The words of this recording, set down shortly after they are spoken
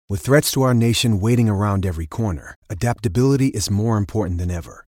With threats to our nation waiting around every corner, adaptability is more important than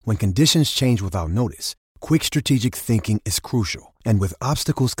ever. When conditions change without notice, quick strategic thinking is crucial. And with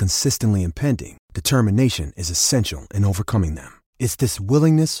obstacles consistently impending, determination is essential in overcoming them. It's this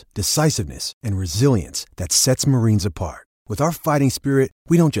willingness, decisiveness, and resilience that sets Marines apart. With our fighting spirit,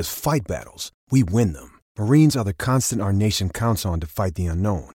 we don't just fight battles, we win them. Marines are the constant our nation counts on to fight the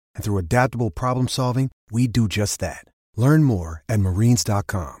unknown. And through adaptable problem solving, we do just that. Learn more at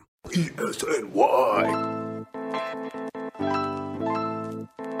marines.com. PSNY.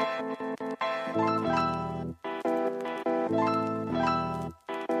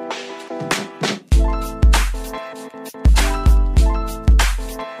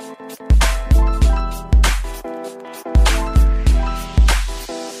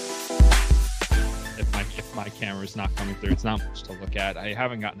 If my camera's not coming through, it's not much to look at. I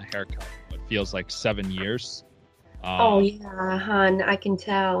haven't gotten a haircut in what feels like 7 years. Oh yeah, hon, I can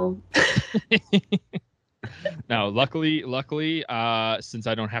tell. No, luckily, since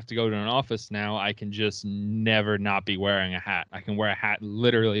I don't have to go to an office now, I can just never not be wearing a hat. I can wear a hat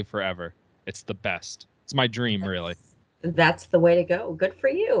literally forever. It's the best. It's my dream, really. That's the way to go. Good for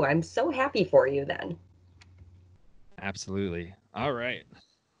you. I'm so happy for you then. Absolutely. All right.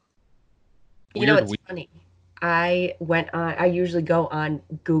 You know, it's funny. I usually go on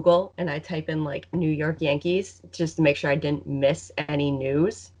Google and I type in like New York Yankees just to make sure I didn't miss any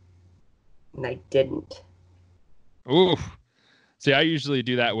news. And I didn't. Ooh. See, I usually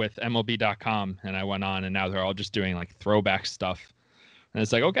do that with MLB.com, and I went on and now they're all just doing like throwback stuff. And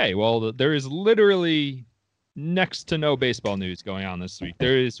it's like, okay, well, there is literally next to no baseball news going on this week.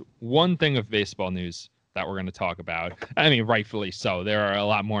 There is one thing of baseball news that we're going to talk about. I mean, rightfully so. There are a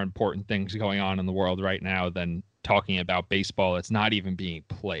lot more important things going on in the world right now than talking about baseball. It's not even being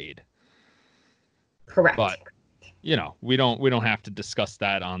played. Correct. But, you know, we don't have to discuss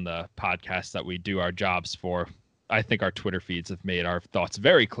that on the podcast that we do our jobs for. I think our Twitter feeds have made our thoughts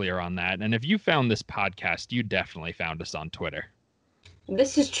very clear on that. And if you found this podcast, you definitely found us on Twitter.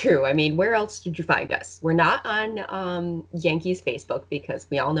 This is true. I mean, where else did you find us? We're not on Yankees Facebook because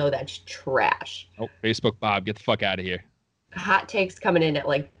we all know that's trash. Oh, Facebook Bob, get the fuck out of here. Hot takes coming in at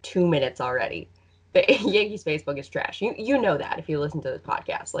like 2 minutes already. The Yankees Facebook is trash. You know that if you listen to this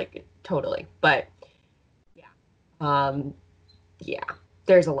podcast, like totally. But yeah,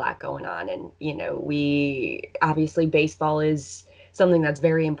 there's a lot going on. And, you know, obviously baseball is something that's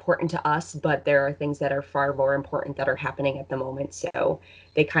very important to us, but there are things that are far more important that are happening at the moment. So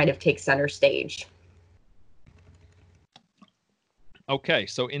they kind of take center stage. Okay,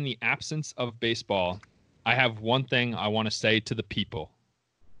 so in the absence of baseball, I have one thing I want to say to the people.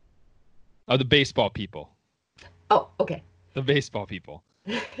 The baseball people. Oh, okay. The baseball people.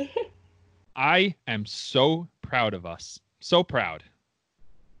 I am so proud of us. So proud.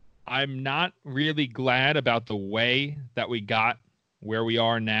 I'm not really glad about the way that we got where we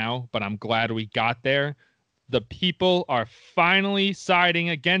are now, but I'm glad we got there. The people are finally siding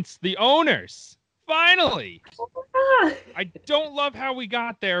against the owners. Finally. I don't love how we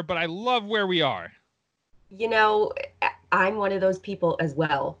got there, but I love where we are. You know, I'm one of those people as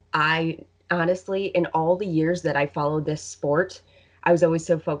well. I honestly, in all the years that I followed this sport, I was always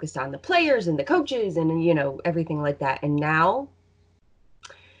so focused on the players and the coaches and, you know, everything like that. And now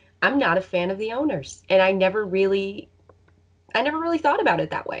I'm not a fan of the owners, and I never really thought about it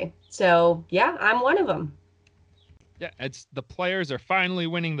that way. So yeah, I'm one of them. Yeah, it's the players are finally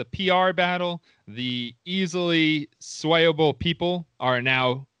winning the PR battle. The easily swayable people are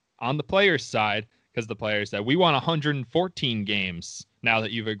now on the players' side because the players said, we want 114 games now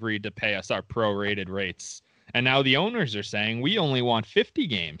that you've agreed to pay us our prorated rates. And now the owners are saying we only want 50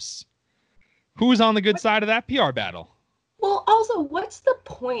 games. Who's on the good side of that PR battle? Well, also, what's the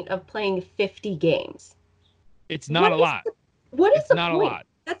point of playing 50 games? It's not a lot. What is the not point? A lot.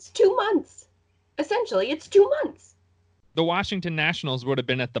 That's 2 months. Essentially, it's 2 months. The Washington Nationals would have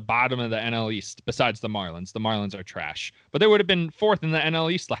been at the bottom of the NL East, besides the Marlins. The Marlins are trash. But they would have been fourth in the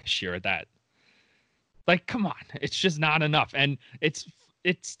NL East last year at that. Like, come on. It's just not enough. And it's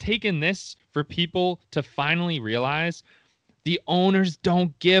taken this for people to finally realize the owners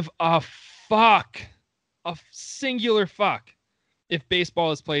don't give a fuck. A singular fuck if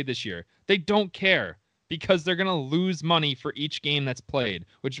baseball is played this year. They don't care because they're going to lose money for each game that's played,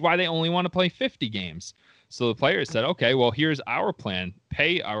 which is why they only want to play 50 games. So the players said, okay, well, here's our plan.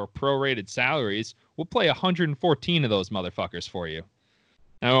 Pay our prorated salaries. We'll play 114 of those motherfuckers for you.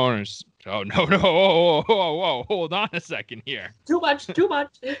 Now owners, oh, no, whoa, hold on a second here. Too much. No.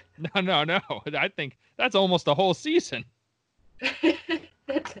 I think that's almost a whole season.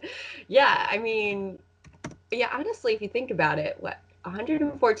 Yeah, I mean, yeah, honestly, if you think about it,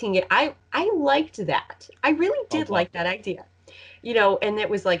 114 games. I liked that. I really I did loved like that idea. And it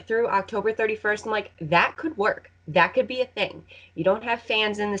was like through October 31st. I'm like, that could work. That could be a thing. You don't have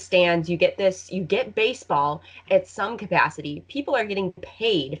fans in the stands. You get baseball at some capacity. People are getting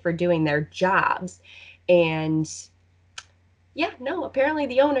paid for doing their jobs. And yeah, no, apparently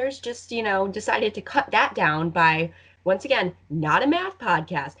the owners just, decided to cut that down by, once again, not a math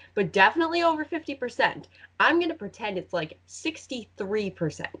podcast, but definitely over 50%. I'm going to pretend it's like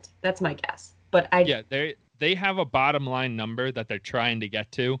 63%. That's my guess. But Yeah, they have a bottom line number that they're trying to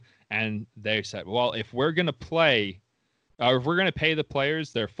get to, and they said, well, if we're going to pay the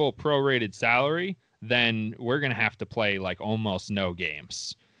players their full prorated salary, then we're going to have to play like almost no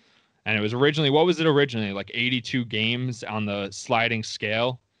games. And it was what was it originally? Like 82 games on the sliding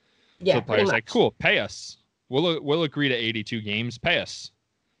scale. Yeah, so the players pretty like, much. cool, pay us. We'll agree to 82 games, pay us.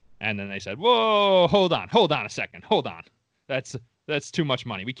 And then they said, whoa, hold on a second. Hold on. That's too much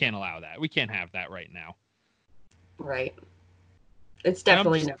money. We can't allow that. We can't have that right now. Right. It's And I'm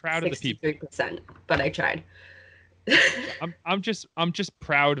definitely just not proud of the people. 63%, but I tried. I'm just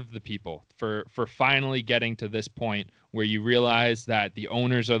proud of the people for finally getting to this point where you realize that the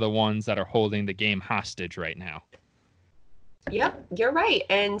owners are the ones that are holding the game hostage right now. Yep, you're right.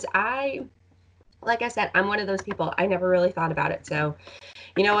 And like I said, I'm one of those people. I never really thought about it. So,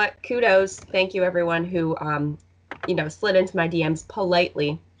 you know what? Kudos. Thank you, everyone who, slid into my DMs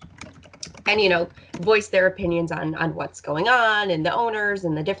politely and, voiced their opinions on what's going on and the owners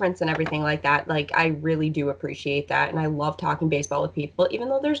and the difference and everything like that. Like, I really do appreciate that. And I love talking baseball with people, even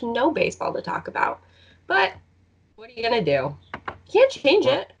though there's no baseball to talk about. But what are you going to do? Can't change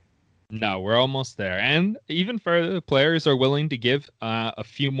it. No, we're almost there. And even further, the players are willing to give a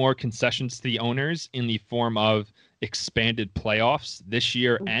few more concessions to the owners in the form of expanded playoffs this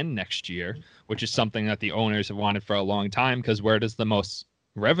year and next year, which is something that the owners have wanted for a long time, because where does the most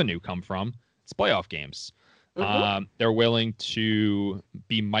revenue come from? It's playoff games. They're willing to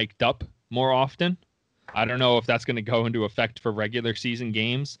be mic'd up more often. I don't know if that's going to go into effect for regular season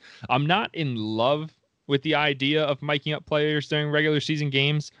games. I'm not in love with the idea of miking up players during regular season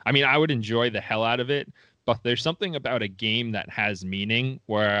games. I mean, I would enjoy the hell out of it, but there's something about a game that has meaning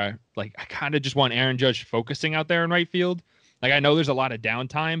where, like, I kind of just want Aaron Judge focusing out there in right field. Like, I know there's a lot of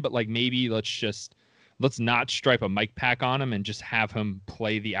downtime, but like maybe let's not stripe a mic pack on him and just have him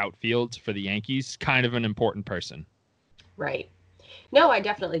play the outfield for the Yankees. Kind of an important person. Right. No, I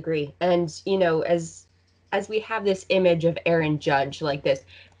definitely agree. And, as we have this image of Aaron Judge, like this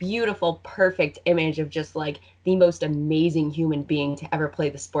beautiful, perfect image of just like the most amazing human being to ever play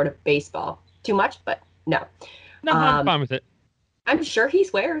the sport of baseball. Too much, but no. No, I'm fine with it. I'm sure he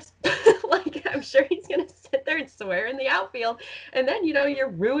swears. Like, I'm sure he's going to sit there and swear in the outfield. And then,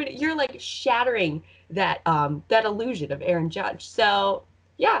 you're like shattering that illusion of Aaron Judge. So,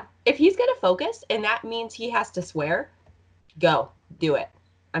 yeah, if he's going to focus and that means he has to swear, go do it.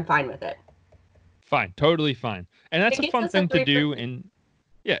 I'm fine with it. Fine, totally fine. And that's a fun thing to do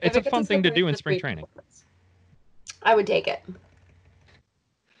it's a fun thing to do in spring training. I would take it.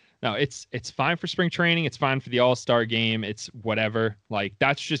 No, it's fine for spring training. It's fine for the All-Star game. It's whatever. Like,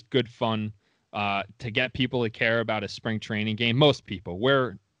 that's just good fun to get people to care about a spring training game. Most people,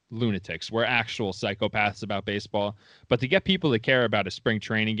 we're lunatics. We're actual psychopaths about baseball. But to get people to care about a spring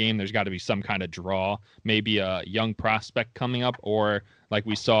training game, there's got to be some kind of draw. Maybe a young prospect coming up, or like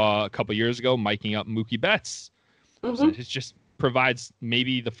we saw a couple years ago, miking up Mookie Betts. So it just provides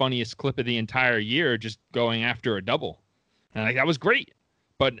maybe the funniest clip of the entire year, just going after a double. And like, that was great.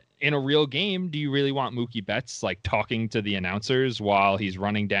 But in a real game, do you really want Mookie Betts like talking to the announcers while he's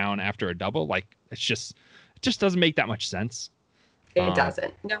running down after a double? Like, it just doesn't make that much sense. It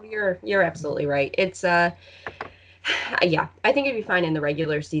doesn't. No, you're absolutely right. It's yeah, I think it'd be fine in the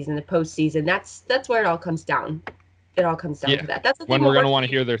regular season, the postseason. That's where it all comes down. It all comes down to that. That's the when thing we're going to want to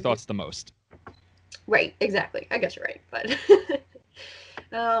hear their thoughts the most. Right, exactly. I guess you're right, but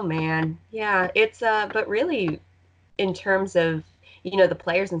oh man, yeah, it's but really, in terms of the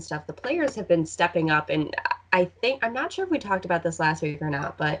players and stuff, the players have been stepping up, and I think, I'm not sure if we talked about this last week or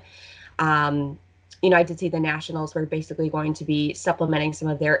not, but I did see the Nationals were basically going to be supplementing some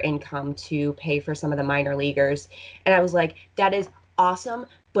of their income to pay for some of the minor leaguers, and I was like, that is awesome,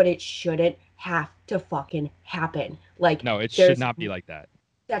 but it shouldn't have to fucking happen. Like, no, it should not be like that.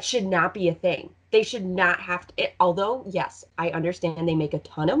 That should not be a thing. They should not have to. Although, yes, I understand they make a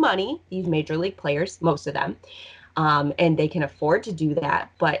ton of money, these major league players, most of them, and they can afford to do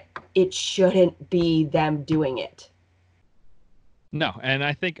that, but it shouldn't be them doing it. No, and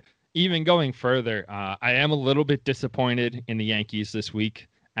I think even going further, I am a little bit disappointed in the Yankees this week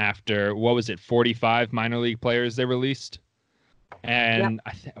after, 45 minor league players they released? And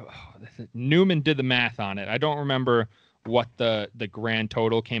I think Newman did the math on it. I don't remember what the grand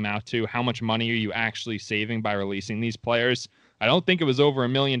total came out to. How much money are you actually saving by releasing these players? I don't think it was over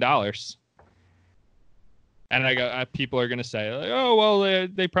 $1 million. And people are going to say, like, oh, well,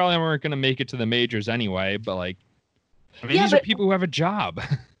 they probably weren't going to make it to the majors anyway. But, like, I mean, these are people who have a job.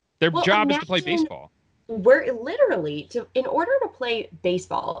 Their job is to play baseball. We're literally, in order to play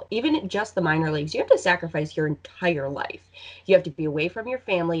baseball, even just the minor leagues, you have to sacrifice your entire life. You have to be away from your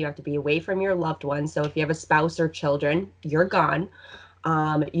family. You have to be away from your loved ones. So if you have a spouse or children, you're gone.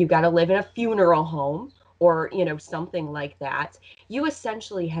 You got to live in a funeral home or, something like that. You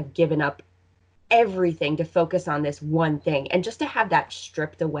essentially have given up everything to focus on this one thing. And just to have that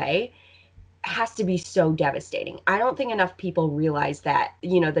stripped away has to be so devastating. I don't think enough people realize that,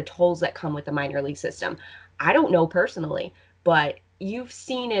 the tolls that come with the minor league system. I don't know personally, but you've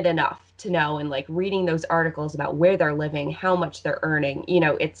seen it enough to know, and like reading those articles about where they're living, how much they're earning,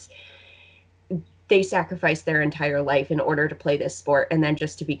 they sacrifice their entire life in order to play this sport, and then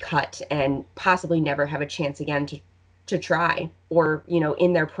just to be cut and possibly never have a chance again to try, or,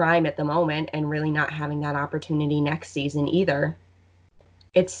 in their prime at the moment and really not having that opportunity next season either.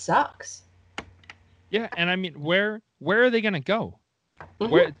 It sucks. Yeah, and I mean, where are they going to go? Mm-hmm.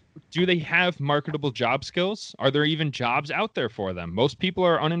 Where do they have marketable job skills? Are there even jobs out there for them? Most people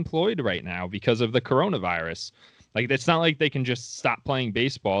are unemployed right now because of the coronavirus. Like, it's not like they can just stop playing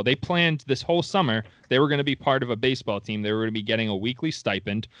baseball. They planned this whole summer they were going to be part of a baseball team. They were going to be getting a weekly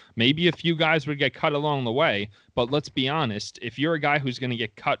stipend. Maybe a few guys would get cut along the way, but let's be honest, if you're a guy who's going to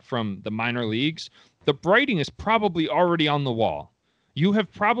get cut from the minor leagues, the writing is probably already on the wall. You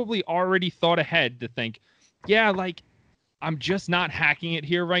have probably already thought ahead to think, yeah, like, I'm just not hacking it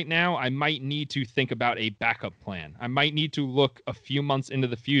here right now. I might need to think about a backup plan. I might need to look a few months into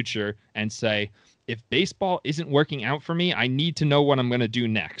the future and say, if baseball isn't working out for me, I need to know what I'm going to do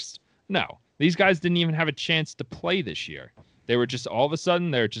next. No, these guys didn't even have a chance to play this year. They were just, all of a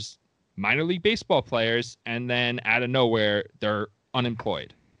sudden, they're just minor league baseball players, and then out of nowhere, they're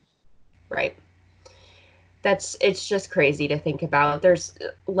unemployed. Right. It's just crazy to think about. There's,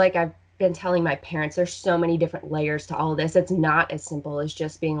 like I've been telling my parents, there's so many different layers to all of this. It's not as simple as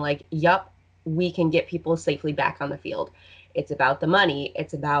just being like, yup, we can get people safely back on the field. It's about the money.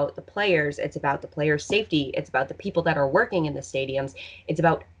 It's about the players. It's about the players' safety. It's about the people that are working in the stadiums. It's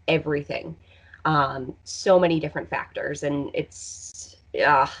about everything. So many different factors. And it's,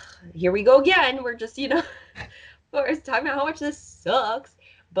 here we go again. We're just, we're talking about how much this sucks.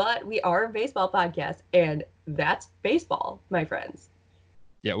 But we are a baseball podcast, and that's baseball, my friends.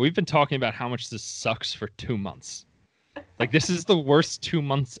 Yeah, we've been talking about how much this sucks for 2 months. Like, this is the worst 2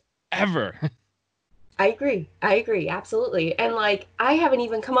 months ever. I agree, absolutely. And, like, I haven't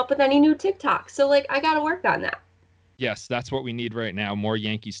even come up with any new TikToks, so, like, I got to work on that. Yes, that's what we need right now. More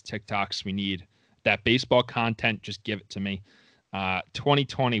Yankees TikToks. We need that baseball content. Just give it to me.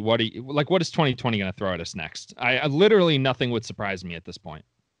 2020, what is 2020 going to throw at us next? I literally nothing would surprise me at this point.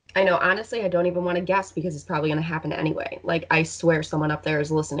 I know, honestly, I don't even want to guess because it's probably going to happen anyway. Like, I swear someone up there is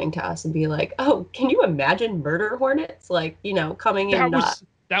listening to us and be like, oh, can you imagine murder hornets? Like, coming in.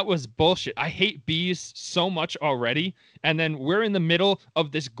 That was bullshit. I hate bees so much already. And then we're in the middle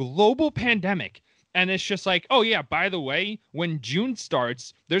of this global pandemic. And it's just like, oh, yeah, by the way, when June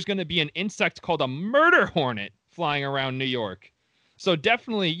starts, there's going to be an insect called a murder hornet flying around New York. So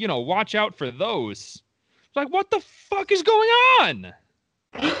definitely, watch out for those. It's like, what the fuck is going on?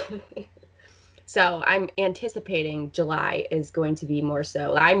 So I'm anticipating July is going to be more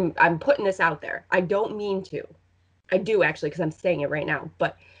so. I'm putting this out there. I don't mean to. I do actually, because I'm saying it right now.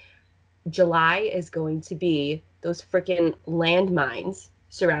 But July is going to be those freaking landmines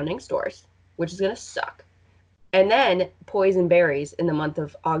surrounding stores, which is going to suck. And then poison berries in the month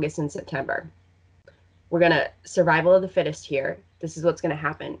of August and September. We're going to survival of the fittest here. This is what's going to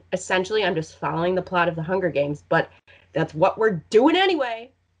happen. Essentially, I'm just following the plot of the Hunger Games, but that's what we're doing anyway.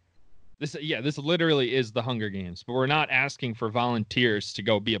 This literally is the Hunger Games, but we're not asking for volunteers to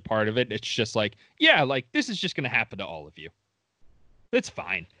go be a part of it. It's just like, yeah, like this is just going to happen to all of you. It's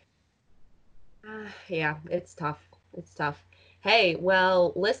fine. Yeah, it's tough. It's tough. Hey,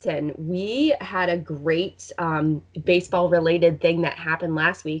 well, listen, we had a great baseball related thing that happened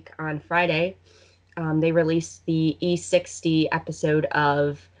last week on Friday. They released the E60 episode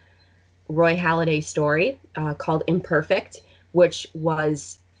of Roy Halladay's story called Imperfect, which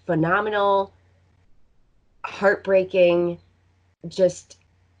was phenomenal, heartbreaking, just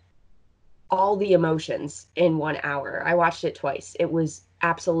all the emotions in 1 hour. I watched it twice. It was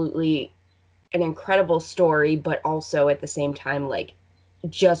absolutely an incredible story, but also at the same time, like,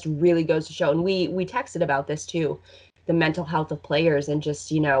 just really goes to show. And we texted about this too, the mental health of players and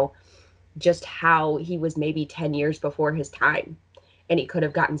just, just how he was maybe 10 years before his time and he could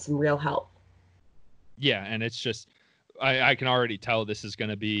have gotten some real help. Yeah, and it's just I can already tell this is going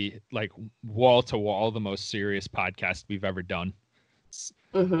to be like wall to wall the most serious podcast we've ever done.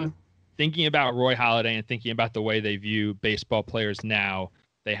 Mm-hmm. Thinking about Roy Halladay and thinking about the way they view baseball players now,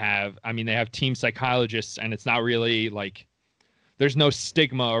 they have team psychologists, and it's not really like there's no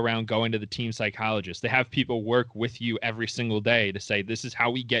stigma around going to the team psychologist. They have people work with you every single day to say, this is how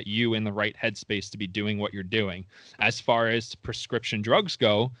we get you in the right headspace to be doing what you're doing. As far as prescription drugs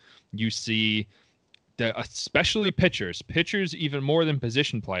go, you see especially pitchers even more than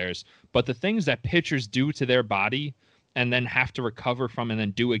position players, but the things that pitchers do to their body and then have to recover from and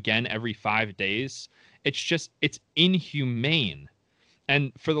then do again every 5 days, it's inhumane.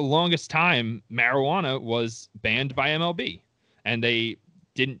 And for the longest time, marijuana was banned by MLB, and they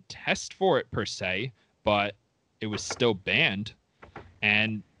didn't test for it per se, but it was still banned.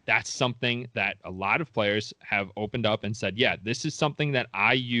 And that's something that a lot of players have opened up and said, yeah, this is something that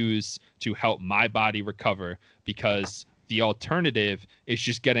I use to help my body recover, because the alternative is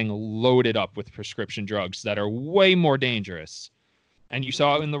just getting loaded up with prescription drugs that are way more dangerous. And you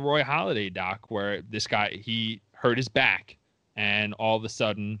saw it in the Roy Halladay doc where this guy, he hurt his back and all of a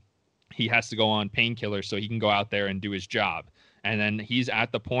sudden he has to go on painkillers so he can go out there and do his job. And then he's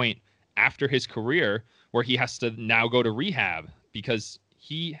at the point after his career where he has to now go to rehab because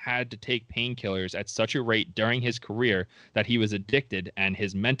he had to take painkillers at such a rate during his career that he was addicted, and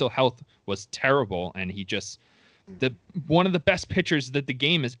his mental health was terrible. And he just, one of the best pitchers that the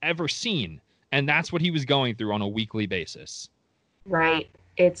game has ever seen. And that's what he was going through on a weekly basis. Right.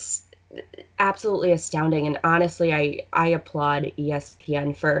 It's absolutely astounding. And honestly, I applaud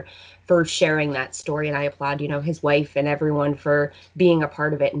ESPN for sharing that story. And I applaud, his wife and everyone for being a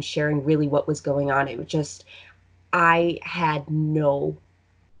part of it and sharing really what was going on. It was just, I had no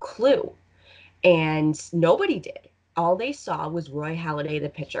clue, and nobody did. All they saw was Roy Halladay, the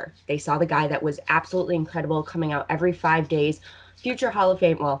pitcher. They saw the guy that was absolutely incredible, coming out every 5 days, future Hall of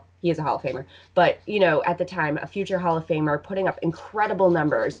Fame. Well, he is a Hall of Famer, but at the time, a future Hall of Famer, putting up incredible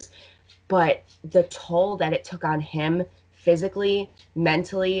numbers. But the toll that it took on him physically,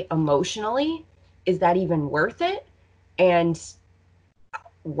 mentally, emotionally, is that even worth it? And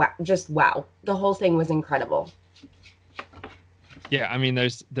wow, the whole thing was incredible. Yeah, I mean,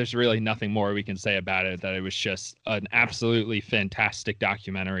 there's really nothing more we can say about it, that it was just an absolutely fantastic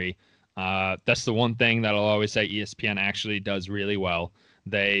documentary. That's the one thing that I'll always say ESPN actually does really well.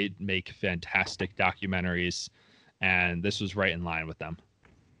 They make fantastic documentaries, and this was right in line with them.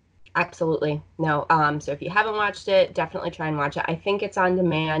 Absolutely. No. So if you haven't watched it, definitely try and watch it. I think it's on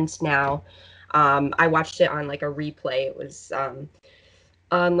demand now. I watched it on like a replay. It was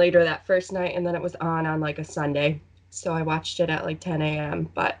on later that first night, and then it was on like a Sunday. So I watched it at like 10 a.m.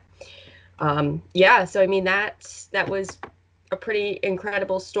 But yeah, so I mean, that was a pretty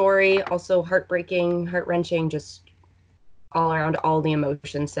incredible story. Also heartbreaking, heart-wrenching, just all around, all the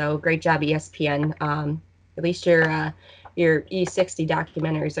emotions. So great job, ESPN. At least your E60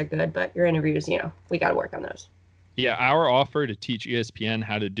 documentaries are good, but your interviews, we got to work on those. Yeah, our offer to teach ESPN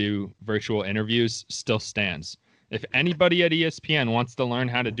how to do virtual interviews still stands. If anybody at ESPN wants to learn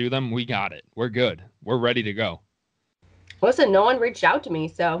how to do them, we got it. We're good. We're ready to go. Listen, no one reached out to me,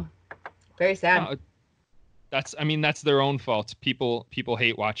 so very sad. That's their own fault. People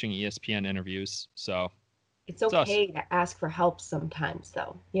hate watching ESPN interviews, so it's okay to ask for help sometimes,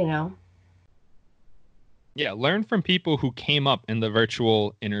 though, Yeah, learn from people who came up in the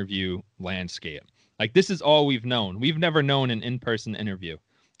virtual interview landscape. Like, this is all we've known. We've never known an in-person interview.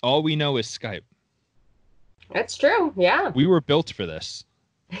 All we know is Skype. That's true, yeah. We were built for this.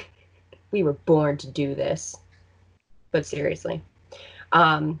 We were born to do this. But seriously.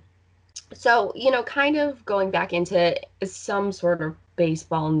 So, kind of going back into some sort of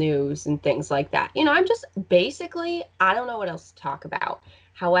baseball news and things like that. I'm just basically, I don't know what else to talk about.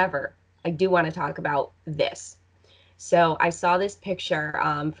 However, I do want to talk about this. So I saw this picture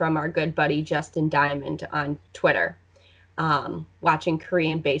from our good buddy Justin Diamond on Twitter, watching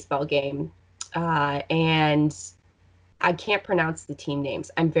Korean baseball game. And I can't pronounce the team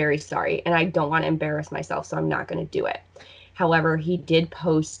names. I'm very sorry. And I don't want to embarrass myself, so I'm not going to do it. However, he did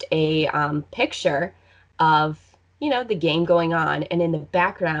post a picture of, the game going on. And in the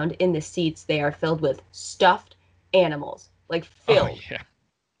background, in the seats, they are filled with stuffed animals, like filled. Oh, yeah.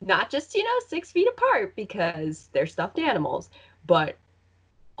 Not just, 6 feet apart because they're stuffed animals, but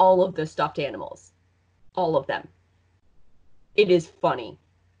all of the stuffed animals, all of them. It is funny.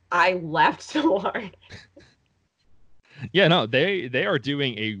 I laughed so hard. Yeah, no, they are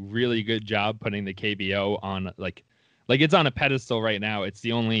doing a really good job putting the KBO on like Like, it's on a pedestal right now. It's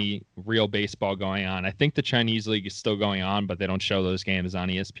the only real baseball going on. I think the Chinese League is still going on, but they don't show those games on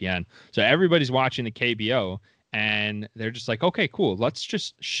ESPN. So everybody's watching the KBO, and they're just like, okay, cool. Let's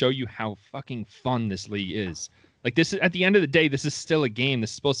just show you how fucking fun this league is. Like, this is, at the end of the day, this is still a game.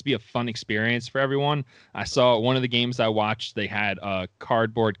 This is supposed to be a fun experience for everyone. I saw one of the games I watched, they had a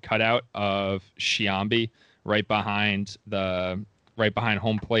cardboard cutout of Xiambi right behind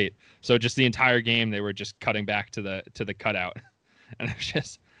home plate. So just the entire game, they were just cutting back to the cutout, and it's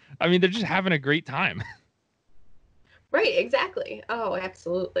just, I mean, they're just having a great time. Right, exactly. Oh,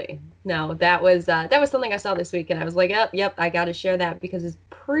 absolutely. No, that was something I saw this week, and I was like, yep, I got to share that because it's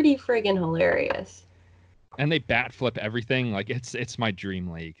pretty friggin' hilarious. And they bat flip everything. Like, it's my dream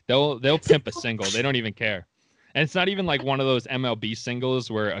league. They'll pimp a single. They don't even care. And it's not even like one of those MLB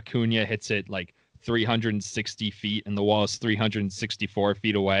singles where Acuna hits it like 360 feet and the wall is 364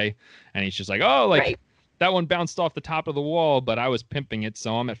 feet away, and he's just like, oh, like, right, that one bounced off the top of the wall, but I was pimping it,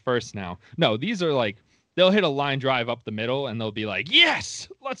 so I'm at first now. No, these are like, they'll hit a line drive up the middle and they'll be like, yes,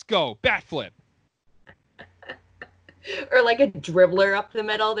 let's go, bat flip. Or like a dribbler up the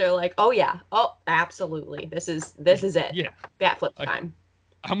middle, they're like, oh yeah, oh absolutely, this is it. Yeah, bat flip time.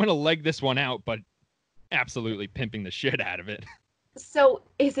 I'm gonna leg this one out, but absolutely pimping the shit out of it. So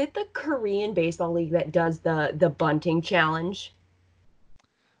is it the Korean Baseball League that does the bunting challenge?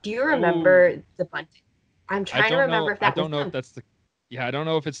 Do you remember the bunting? I'm trying to remember if that was... I don't know if that's the... Yeah, I don't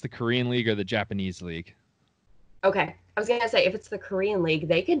know if it's the Korean League or the Japanese League. Okay. I was going to say, if it's the Korean League,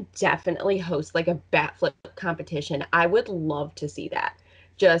 they could definitely host like a bat flip competition. I would love to see that.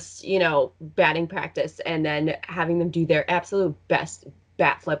 Just, batting practice and then having them do their absolute best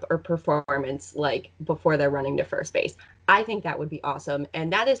bat flip or performance like before they're running to first base. I think that would be awesome,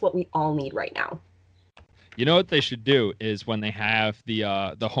 and that is what we all need right now. You know what they should do is when they have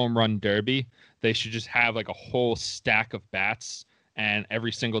the home run derby, they should just have like a whole stack of bats, and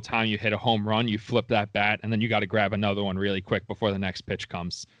every single time you hit a home run, you flip that bat, and then you got to grab another one really quick before the next pitch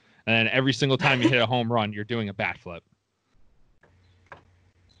comes. And then every single time you hit a home run, you're doing a bat flip.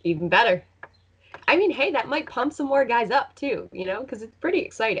 Even better. I mean, hey, that might pump some more guys up too, because it's pretty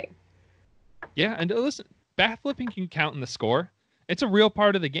exciting. Yeah, and listen, bat flipping can count in the score. It's a real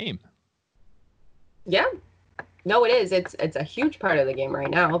part of the game. Yeah. No, it is. It's a huge part of the game right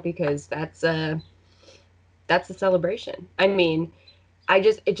now because that's a celebration. I mean,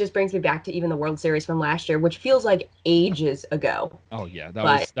 it just brings me back to even the World Series from last year, which feels like ages ago. Oh yeah,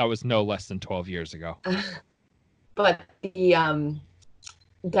 that was no less than 12 years ago. But the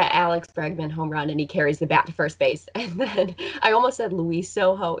Alex Bregman home run, and he carries the bat to first base. And then I almost said Luis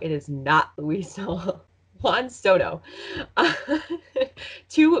Sojo. It is not Luis Sojo. Juan Soto.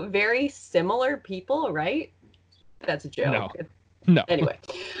 Two very similar people, right? That's a joke. No. Anyway.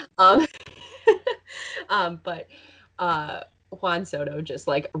 But Juan Soto just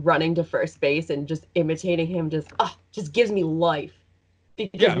like running to first base and just imitating him just gives me life.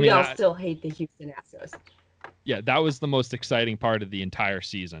 Because we all still hate the Houston Astros. Yeah, that was the most exciting part of the entire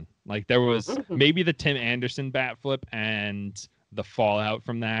season. Like, there was maybe the Tim Anderson bat flip and the fallout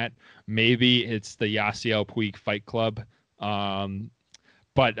from that. Maybe it's the Yasiel Puig Fight Club.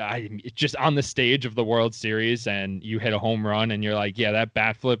 But just on the stage of the World Series and you hit a home run and you're like, yeah, that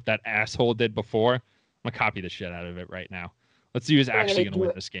bat flip that asshole did before, I'm going to copy the shit out of it right now. Let's see who's actually going to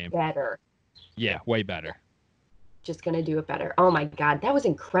win this game. Better. Yeah, way better. Just going to do it better. Oh, my God. That was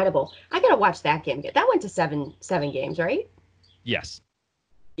incredible. I got to watch that game. That went to seven games, right? Yes.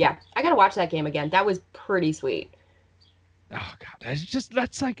 Yeah, I got to watch that game again. That was pretty sweet. Oh, God.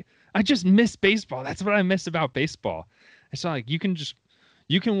 I just miss baseball. That's what I miss about baseball. It's not like you can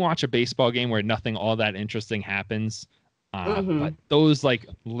watch a baseball game where nothing all that interesting happens. But those like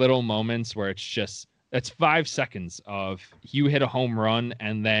little moments where it's 5 seconds of you hit a home run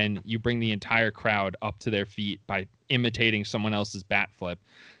and then you bring the entire crowd up to their feet by imitating someone else's bat flip.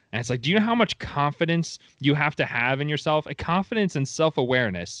 And it's like, do you know how much confidence you have to have in yourself? A confidence and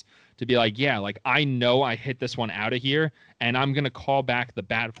self-awareness to be like, yeah, like I know I hit this one out of here and I'm going to call back the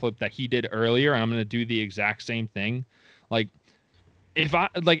bat flip that he did earlier. And I'm going to do the exact same thing. Like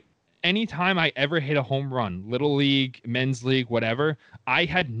anytime I ever hit a home run, little league, men's league, whatever, I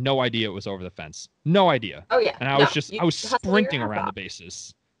had no idea it was over the fence. No idea. Oh yeah. And I was sprinting around the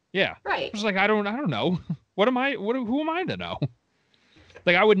bases. Yeah. Right. I was like, I don't know. Who am I to know?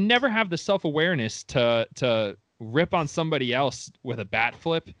 Like, I would never have the self-awareness to rip on somebody else with a bat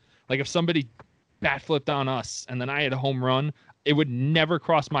flip. Like, if somebody bat flipped on us and then I had a home run, it would never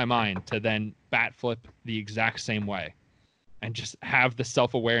cross my mind to then bat flip the exact same way. And just have the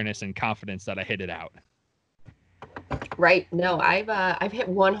self-awareness and confidence that I hit it out. Right. No, I've hit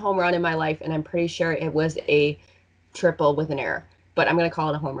one home run in my life, and I'm pretty sure it was a triple with an error, but I'm going to call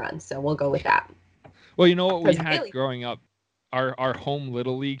it a home run. So we'll go with that. Well, you know what we 'Cause had really- growing up? Our home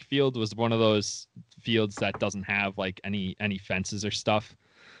little league field was one of those fields that doesn't have like any fences or stuff.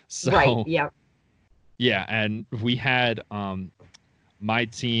 So Right. Yeah. yeah, and we had my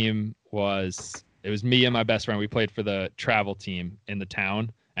team was it was me and my best friend. We played for the travel team in the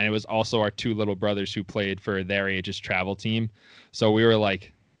town, and it was also our two little brothers who played for their age's travel team. So we were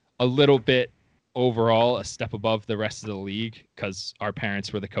like a little bit overall a step above the rest of the league because our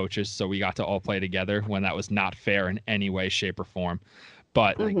parents were the coaches, so we got to all play together when that was not fair in any way, shape, or form.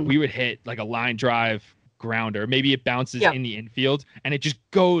 But like, we would hit like a line drive grounder, maybe it bounces in the infield and it just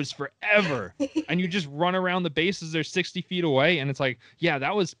goes forever and you just run around the bases, they're 60 feet away, and it's like, yeah,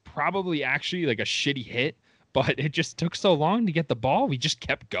 that was probably actually like a shitty hit, but it just took so long to get the ball, we just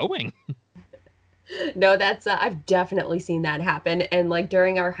kept going. No, that's I've definitely seen that happen. And like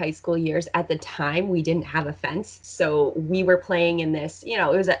during our high school years, at the time we didn't have a fence, so we were playing in this. You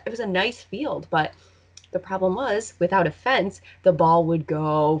know, it was a nice field, but the problem was without a fence, the ball would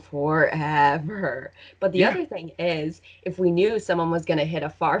go forever. But the other thing is, if we knew someone was going to hit a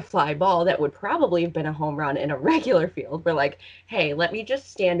far fly ball that would probably have been a home run in a regular field, we're like, hey, let me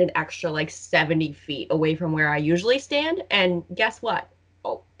just stand an extra like 70 feet away from where I usually stand, and guess what?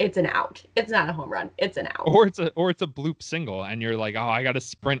 Oh, it's an out. It's not a home run. It's an out. Or it's a bloop single, and you're like, oh, I got to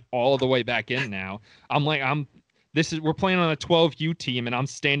sprint all the way back in now. We're playing on a 12U team, and I'm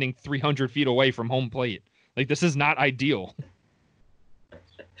standing 300 feet away from home plate. Like, this is not ideal.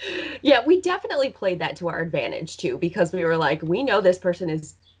 Yeah, we definitely played that to our advantage too, because we were like, we know this person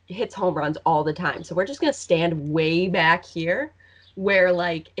hits home runs all the time, so we're just gonna stand way back here, where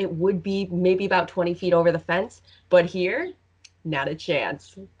like it would be maybe about 20 feet over the fence, but here. Not a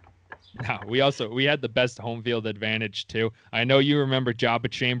chance. No, we had the best home field advantage too. I know you remember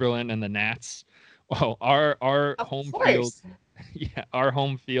Jabba Chamberlain and the Nats. Well, our home field, yeah, our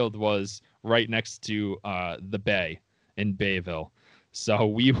home field was right next to the Bay in Bayville. So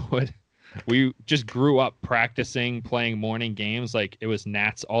we just grew up practicing playing morning games like it was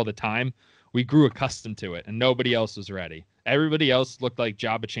Nats all the time. We grew accustomed to it, and nobody else was ready. Everybody else looked like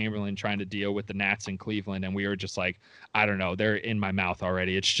Jabba Chamberlain trying to deal with the Nats in Cleveland, and we were just like, I don't know, they're in my mouth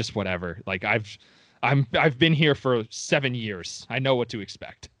already. It's just whatever. Like I've been here for 7 years. I know what to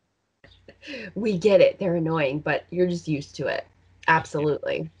expect. We get it. They're annoying, but you're just used to it.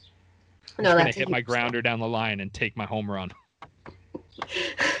 Absolutely. I'm just gonna hit my grounder down the line and take my home run.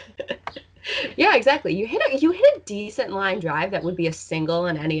 Yeah, exactly. You hit a decent line drive that would be a single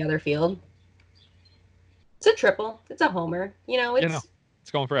in any other field. It's a triple. It's a homer.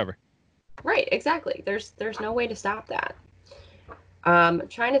 It's going forever. Right, exactly. There's no way to stop that.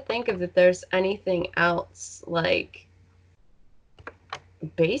 Trying to think if there's anything else like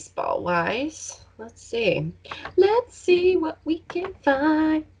baseball wise. Let's see what we can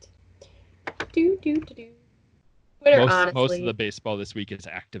find. Most of the baseball this week is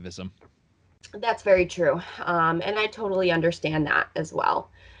activism. That's very true. And I totally understand that as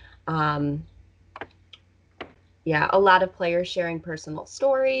well. Yeah, a lot of players sharing personal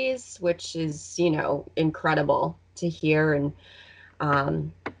stories, which is, incredible to hear. And I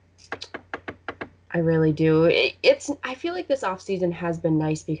really do. I feel like this offseason has been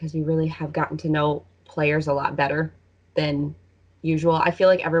nice because we really have gotten to know players a lot better than usual. I feel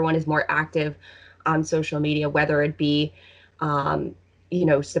like everyone is more active on social media, whether it be,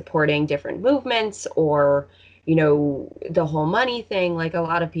 supporting different movements or, the whole money thing. Like a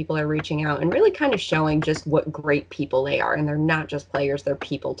lot of people are reaching out and really kind of showing just what great people they are. And they're not just players, they're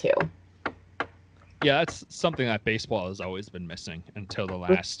people too. Yeah, that's something that baseball has always been missing until the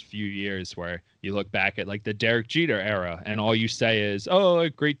last few years, where you look back at like the Derek Jeter era and all you say is, oh, a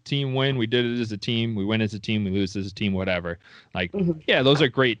great team win. We did it as a team. We win as a team. We lose as a team, whatever. Like, yeah, those are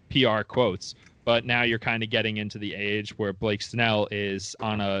great PR quotes. But now you're kind of getting into the age where Blake Snell is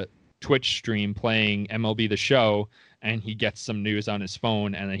on a Twitch stream playing MLB The Show, and he gets some news on his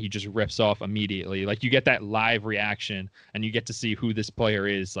phone, and then he just rips off immediately. Like, you get that live reaction, and you get to see who this player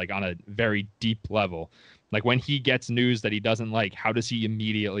is, like, on a very deep level. Like, when he gets news that he doesn't like, how does he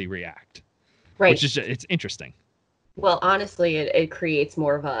immediately react? Right. Which is, it's interesting. Well, honestly, it creates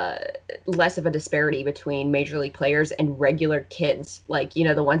less of a disparity between major league players and regular kids, like,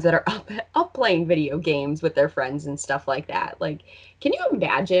 the ones that are up playing video games with their friends and stuff like that. Like, can you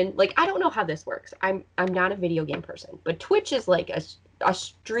imagine? Like, I don't know how this works. I'm not a video game person, but Twitch is like a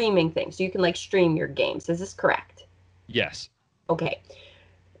streaming thing, so you can like stream your games. Is this correct? Yes. Okay.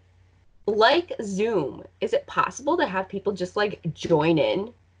 Like Zoom, is it possible to have people just like join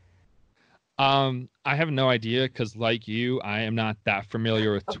in? I have no idea because, like you, I am not that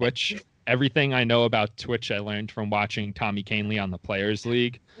familiar with Twitch. everything I know about Twitch I learned from watching Tommy Canley on the Players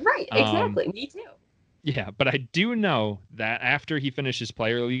League. Right, exactly. Me too. Yeah, but I do know that after he finishes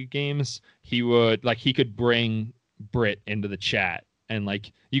Player League games, he could bring Britt into the chat, and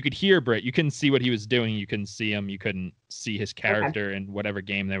like you could hear Britt. You couldn't see what he was doing. You couldn't see him. You couldn't see his character in whatever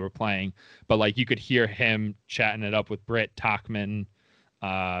game they were playing. But like you could hear him chatting it up with Britt, Tachman,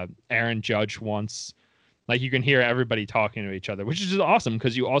 Aaron Judge once. Like you can hear everybody talking to each other, which is just awesome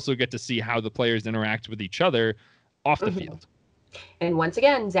because you also get to see how the players interact with each other off the field. And once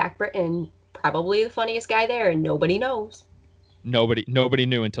again, Zach Britton, probably the funniest guy there, and nobody knows. Nobody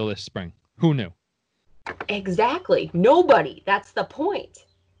knew until this spring. Who knew? Exactly. Nobody. That's the point.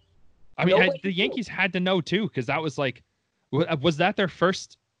 I mean, the Yankees had to know too, because that was like, was that their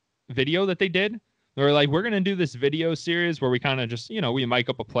first video that they did? They were like, we're going to do this video series where we kind of just, we mic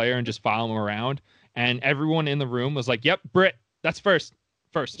up a player and just follow him around. And everyone in the room was like, yep, Britt, that's first,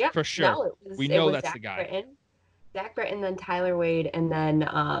 yep, for sure. No, we know that's Zach the guy. Britton, Zach Britton, then Tyler Wade, and then,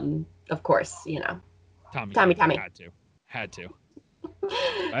 of course, Tommy. Had to.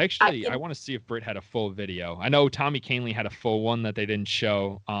 Actually, I want to see if Britt had a full video. I know Tommy Canley had a full one that they didn't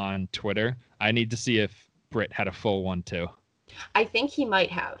show on Twitter. I need to see if Britt had a full one too. I think he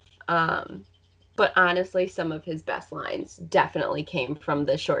might have. But honestly, some of his best lines definitely came from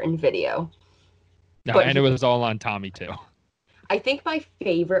the shortened video. No, and it was all on Tommy too. I think my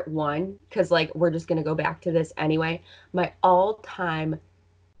favorite one, because we're just gonna go back to this anyway. My all-time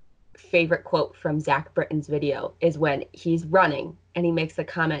favorite quote from Zach Britton's video is when he's running and he makes a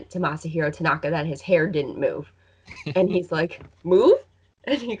comment to Masahiro Tanaka that his hair didn't move. And he's like, move?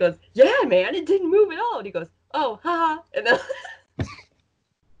 And he goes, yeah, man, it didn't move at all. And he goes, oh, haha. And then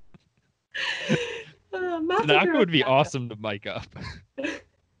Tanaka would be awesome to mic up. Yeah,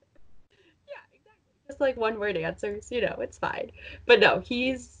 exactly. Just one word answers, it's fine. But no,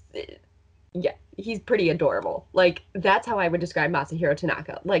 he's pretty adorable. That's how I would describe Masahiro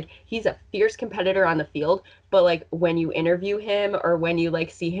Tanaka. He's a fierce competitor on the field, but when you interview him or when you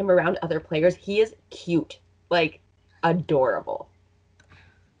see him around other players, he is cute, adorable.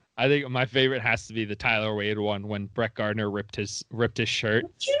 I think my favorite has to be the Tyler Wade one when Brett Gardner ripped his shirt.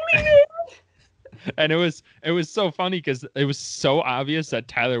 And it was so funny because it was so obvious that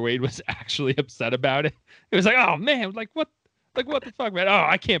Tyler Wade was actually upset about it. It was like, oh man, what the fuck, man? Oh,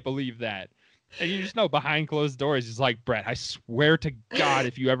 I can't believe that. And you just know behind closed doors, he's like, Brett, I swear to God,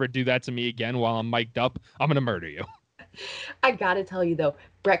 if you ever do that to me again while I'm mic'd up, I'm going to murder you. I got to tell you, though,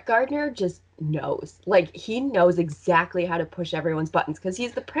 Brett Gardner just knows. He knows exactly how to push everyone's buttons because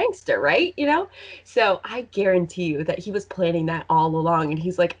he's the prankster, right? So I guarantee you that he was planning that all along. And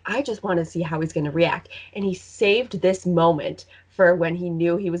he's like, I just want to see how he's going to react. And he saved this moment for when he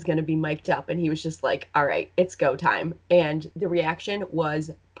knew he was going to be mic'd up. And he was just like, all right, it's go time. And the reaction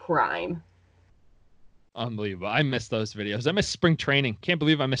was prime. Unbelievable. I miss those videos. I miss spring training. Can't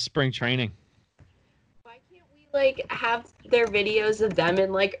believe I miss spring training. Why can't we have their videos of them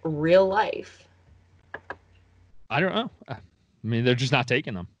in real life? I don't know. I mean, they're just not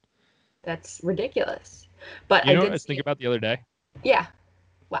taking them. That's ridiculous. But I was thinking about the other day. Yeah.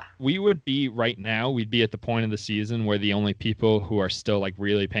 Wow. We would be right now, we'd be at the point of the season where the only people who are still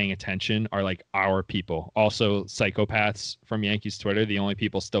really paying attention are our people. Also psychopaths from Yankees Twitter, the only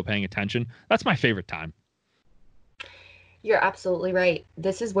people still paying attention. That's my favorite time. You're absolutely right.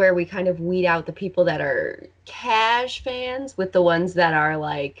 This is where we kind of weed out the people that are cash fans with the ones that are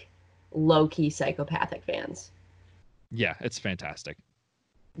low-key psychopathic fans. Yeah, it's fantastic.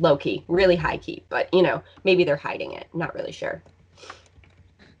 Low-key, really high-key, but maybe they're hiding it. Not really sure.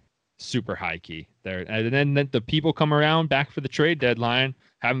 Super high key there. And then the people come around back for the trade deadline,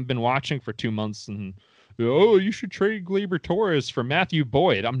 haven't been watching for 2 months, and you should trade Gleyber Torres for Matthew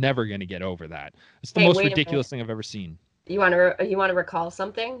Boyd. I'm never going to get over that. It's the most ridiculous thing I've ever seen. You want to recall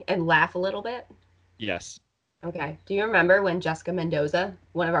something and laugh a little bit? Yes. Okay. Do you remember when Jessica Mendoza,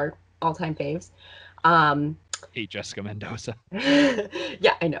 one of our all-time faves, hate Jessica Mendoza.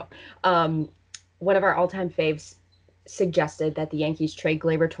 Yeah, I know. One of our all-time faves suggested that the Yankees trade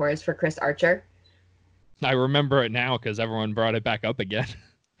Gleyber Torres for Chris Archer. I remember it now because everyone brought it back up again.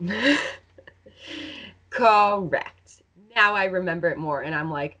 Correct. Now I remember it more, and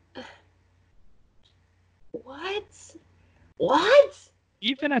I'm like, what?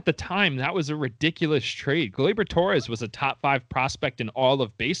 Even at the time, that was a ridiculous trade. Gleyber Torres was a top 5 prospect in all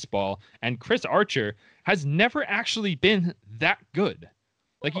of baseball, and Chris Archer has never actually been that good.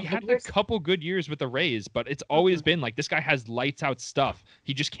 He had a couple good years with the Rays, but it's always been this guy has lights out stuff.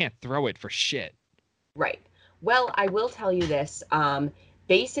 He just can't throw it for shit. Right. Well, I will tell you this.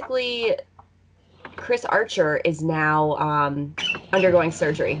 Basically, Chris Archer is now undergoing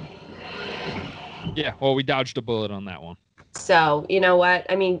surgery. Yeah, well, we dodged a bullet on that one. So, you know what?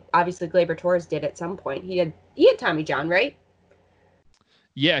 I mean, obviously Gleyber Torres did at some point. He had Tommy John, right?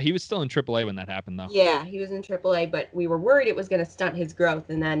 Yeah, he was still in AAA when that happened, though. Yeah, he was in AAA, but we were worried it was going to stunt his growth.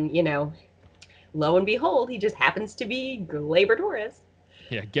 And then, lo and behold, he just happens to be Gleyber Torres.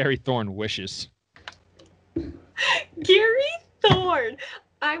 Yeah, Gary Thorne wishes. Gary Thorne.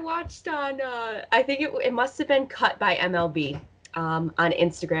 I watched on, I think it must have been cut by MLB. On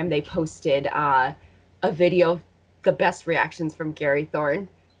Instagram, they posted a video of the best reactions from Gary Thorne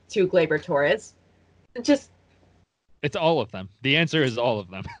to Gleyber Torres. It's all of them. The answer is all of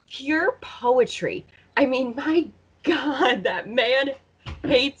them. Pure poetry. I mean, my God, that man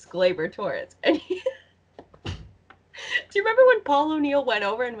hates Gleyber Torres. And do you remember when Paul O'Neill went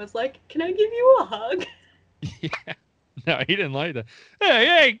over and was like, "Can I give you a hug?" Yeah. No, he didn't like that.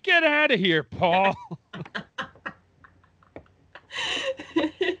 Hey, get out of here, Paul.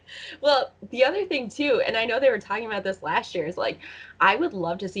 Well, the other thing too, and I know they were talking about this last year, is like, I would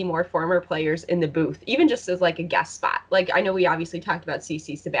love to see more former players in the booth, even just as like a guest spot. Like, I know we obviously talked about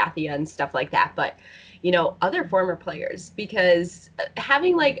CC Sabathia and stuff like that, but other former players, because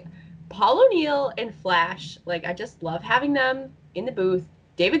having like Paul O'Neill and Flash, like, I just love having them in the booth.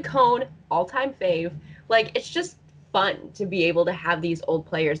 David Cone, all-time fave. Like, it's just fun to be able to have these old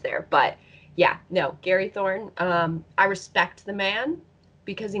players there. But yeah, no, Gary Thorne, I respect the man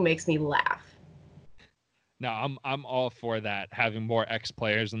because he makes me laugh. No, I'm all for that, having more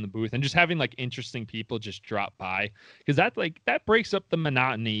ex-players in the booth and just having like interesting people just drop by, because that breaks up the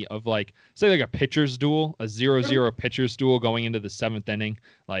monotony of, like, say like a pitcher's duel, a 0-0 pitcher's duel going into the 7th inning.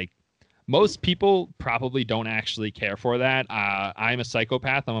 Like, most people probably don't actually care for that. I'm a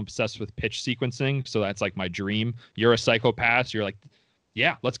psychopath. I'm obsessed with pitch sequencing, so that's like my dream. You're a psychopath. You're like,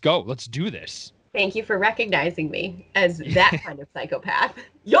 yeah, let's go. Let's do this. Thank you for recognizing me as that kind of psychopath.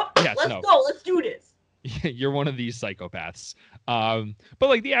 Yup, yes, let's go. Let's do this. You're one of these psychopaths. But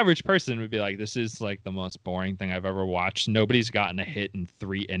like the average person would be like, this is like the most boring thing I've ever watched. Nobody's gotten a hit in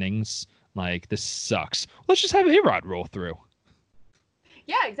 3 innings. Like, this sucks. Let's just have A-Rod roll through.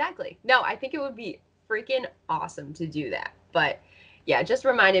 Yeah, exactly. No, I think it would be freaking awesome to do that. But yeah, it just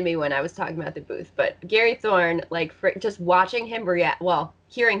reminded me when I was talking about the booth. But Gary Thorne, like, just watching him react,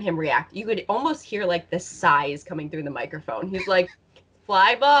 hearing him react, you could almost hear like the sighs coming through the microphone. He's like,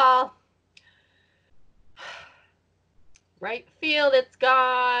 fly ball. Right field, it's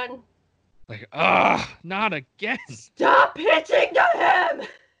gone. Like, not again. Stop pitching to him.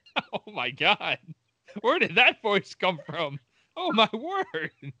 Oh my God. Where did that voice come from? Oh my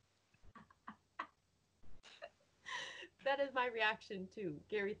word. That is my reaction to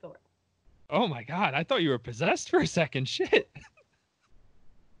Gary Thorne. Oh my God. I thought you were possessed for a second. Shit.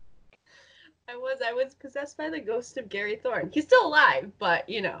 I was possessed by the ghost of Gary Thorne. He's still alive, but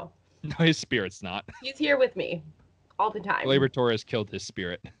No, his spirit's not. He's here with me all the time. Gleyber Torres killed his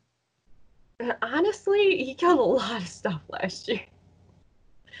spirit. Honestly, he killed a lot of stuff last year.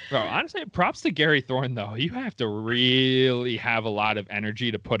 Bro, honestly, props to Gary Thorne, though. You have to really have a lot of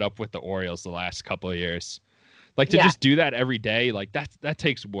energy to put up with the Orioles the last couple of years. Like, to just do that every day, like, that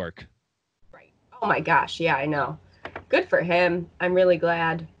takes work. Right. Oh, my gosh. Yeah, I know. Good for him. I'm really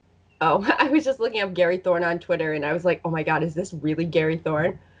glad. Oh, I was just looking up Gary Thorne on Twitter, and I was like, oh, my God, is this really Gary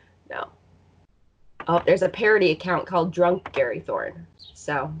Thorne? No. Oh, there's a parody account called Drunk Gary Thorne.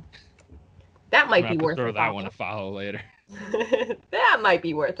 So that might be worth a follow. Throw that one a follow later. That might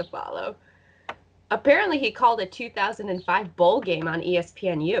be worth a follow. Apparently, he called a 2005 bowl game on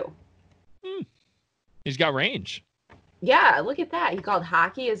ESPNU. He's got range. Yeah, look at that. He called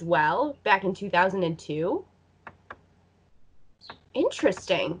hockey as well back in 2002.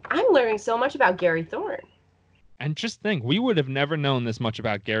 Interesting. I'm learning so much about Gary Thorne. And just think, we would have never known this much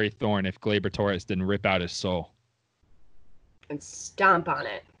about Gary Thorne if Gleyber Torres didn't rip out his soul. And stomp on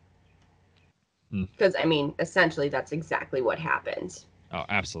it. Because, I mean, essentially, that's exactly what happened. Oh,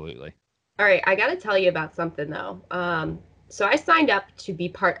 absolutely. All right, I got to tell you about something, though. So I signed up to be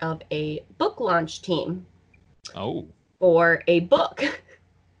part of a book launch team. Oh. For a book.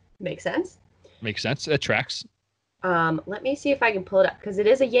 Makes sense? Makes sense. It tracks. Let me see if I can pull it up, because it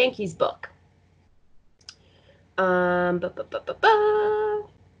is a Yankees book. All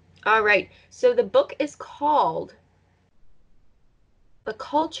right, so the book is called The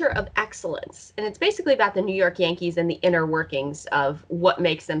Culture of Excellence, and it's basically about the New York Yankees and the inner workings of what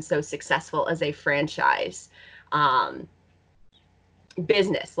makes them so successful as a franchise.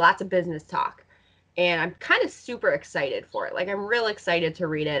 Business, lots of business talk, and I'm kind of super excited for it. Like, I'm real excited to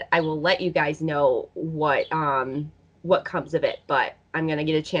read it. I will let you guys know what comes of it, but I'm going to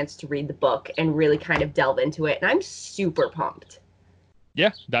get a chance to read the book and really kind of delve into it, and I'm super pumped.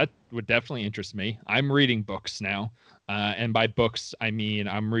 Yeah, that would definitely interest me. I'm reading books now. And by books, I mean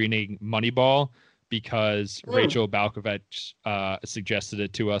I'm reading Moneyball because Rachel Balkovec suggested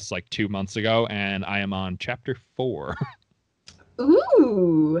it to us like 2 months ago, and I am on chapter 4.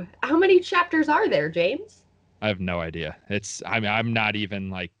 Ooh, how many chapters are there, James? I have no idea. I'm not even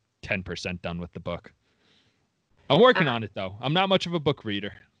like 10% done with the book. I'm working on it though. I'm not much of a book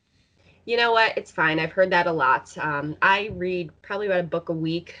reader. You know what? It's fine. I've heard that a lot. I read probably about a book a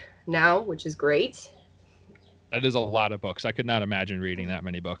week now, which is great. That is a lot of books. I could not imagine reading that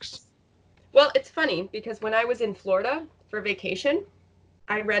many books. Well, it's funny because when I was in Florida for vacation,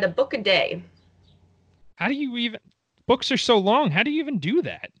 I read a book a day. How do you even... Books are so long. How do you even do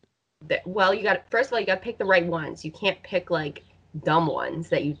that? Well, first of all, you got to pick the right ones. You can't pick like dumb ones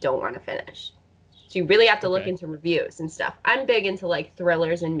that you don't want to finish. So you really have to look into reviews and stuff. I'm big into like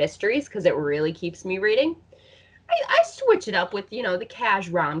thrillers and mysteries because it really keeps me reading. I switch it up with, the cash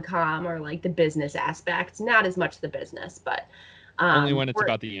rom-com or like the business aspects. Not as much the business, but... only when it's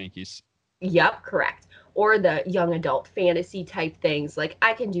about the Yankees. Yep, correct. Or the young adult fantasy type things. Like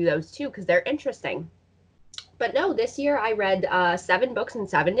I can do those too because they're interesting. But no, this year I read 7 books in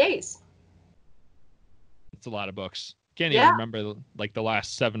 7 days. It's a lot of books. Can't even remember like the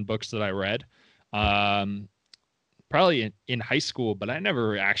last 7 books that I read. Probably in high school, but I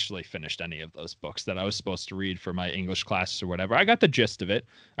never actually finished any of those books that I was supposed to read for my English classes or whatever. I got the gist of it.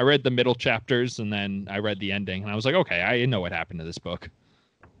 I read the middle chapters and then I read the ending and I was like, okay, I know what happened to this book.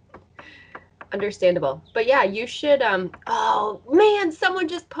 Understandable. But yeah, you should, oh man, someone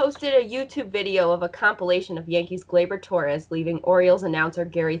just posted a YouTube video of a compilation of Yankees Gleyber Torres leaving Orioles announcer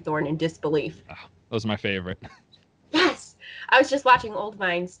Gary Thorne in disbelief. Oh, that was my favorite. Yes. I was just watching old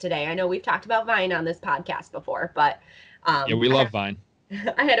Vines today. I know we've talked about Vine on this podcast before, but yeah, we love Vine.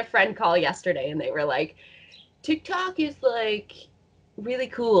 I had a friend call yesterday and they were like, TikTok is like really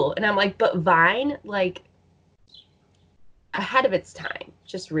cool. And I'm like, but Vine, like ahead of its time,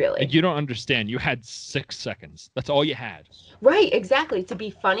 just really. You don't understand. You had 6 seconds. That's all you had. Right, exactly. To be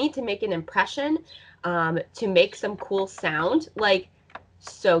funny, to make an impression, to make some cool sound, like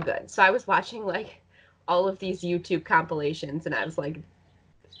so good. So I was watching like all of these YouTube compilations and I was like,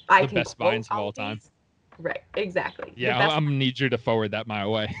 I can best Vines of all time. Right, exactly. Yeah, I'm gonna need you to forward that my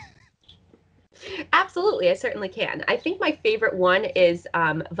way. Absolutely, I certainly can. I think my favorite one is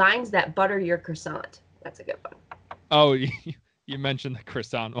Vines that butter your croissant. That's a good one. Oh, you mentioned the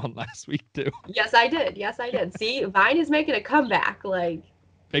croissant one last week too. Yes, I did. See, Vine is making a comeback. Like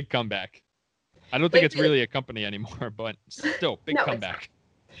big comeback. I don't think it's really a company anymore, but still big comeback.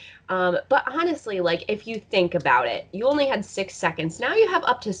 But honestly, like if you think about it, you only had 6 seconds. Now you have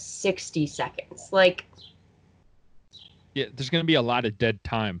up to 60 seconds. Like, yeah, there's going to be a lot of dead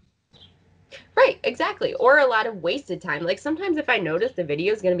time. Right, exactly. Or a lot of wasted time. Like sometimes if I notice the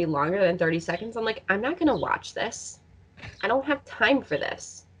video is going to be longer than 30 seconds, I'm like, I'm not going to watch this. I don't have time for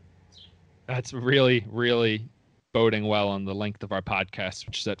this. That's really, really boding well on the length of our podcast,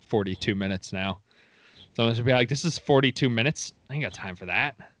 which is at 42 minutes now. Someone's going to be like, this is 42 minutes. I ain't got time for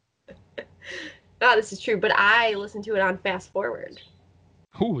that. Oh, this is true. But I listen to it on fast forward.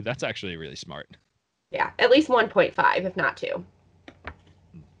 Ooh, that's actually really smart. Yeah, at least 1.5, if not 2.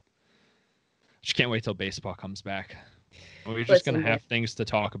 Just can't wait till baseball comes back. We're just going to have things to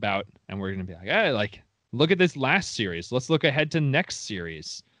talk about, and we're going to be like, hey, like, look at this last series. Let's look ahead to next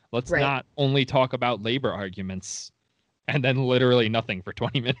series. Let's not only talk about labor arguments and then literally nothing for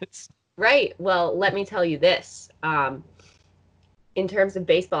 20 minutes. Right. Well, let me tell you this. In terms of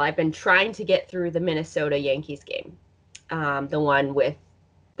baseball, I've been trying to get through the Minnesota Yankees game, the one with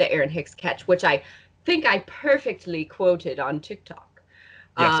the Aaron Hicks catch, which I think I perfectly quoted on TikTok.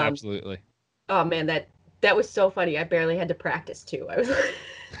 Yes, absolutely. Oh, man, that was so funny. I barely had to practice, too. I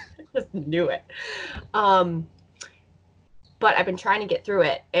just knew it. But I've been trying to get through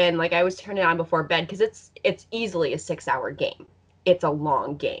it. And, like, I always turn it on before bed because it's easily a 6-hour game. It's a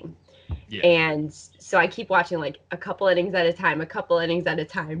long game. Yeah. And so I keep watching, like, a couple innings at a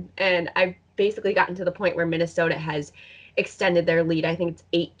time. And I've basically gotten to the point where Minnesota has extended their lead. I think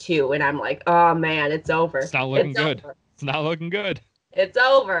it's 8-2. And I'm like, oh, man, it's over. It's not looking good. It's not looking good. It's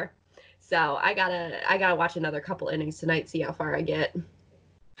over. So I gotta watch another couple innings tonight, see how far I get.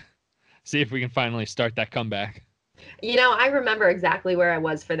 See if we can finally start that comeback. You know, I remember exactly where I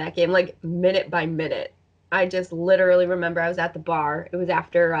was for that game, like minute by minute. I just literally remember I was at the bar. It was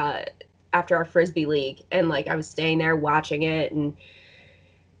after our Frisbee league, and like I was staying there watching it, and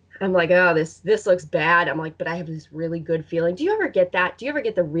I'm like, oh, this looks bad. I'm like, but I have this really good feeling. Do you ever get that? Do you ever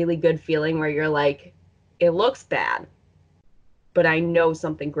get the really good feeling where you're like, it looks bad, but I know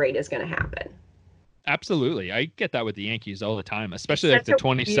something great is going to happen? Absolutely. I get that with the Yankees all the time, It's especially like such the a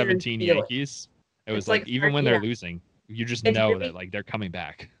weird 2017 feeling. Yankees. It was It's like like even hard, when yeah. they're losing, you just It's know really that like they're coming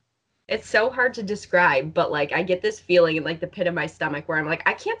back. it's so hard to describe, but like I get this feeling in like the pit of my stomach where I'm like,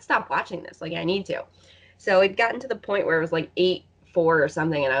 I can't stop watching this. Like I need to. So it gotten to the point where it was like 8-4 or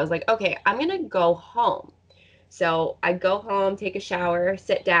something, and I was like, okay, I'm gonna go home. So I go home, take a shower,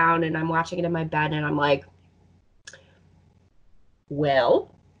 sit down, and I'm watching it in my bed, and I'm like,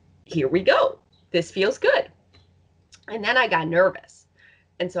 well, here we go. This feels good. And then I got nervous.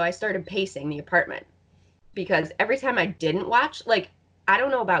 And so I started pacing the apartment because every time I didn't watch, like, I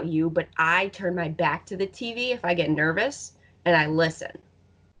don't know about you, but I turn my back to the TV if I get nervous and I listen.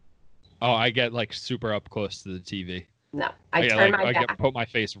 Oh, I get like super up close to the TV. No, I get, turn like my I back. get put my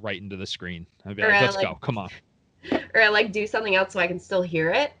face right into the screen. I'd be Or like, I, let's like- go. Come on. Or I like do something else so I can still hear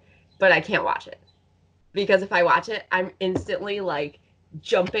it, but I can't watch it. Because if I watch it, I'm instantly like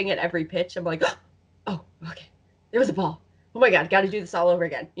jumping at every pitch. I'm like, oh, okay, there was a ball. Oh my God, got to do this all over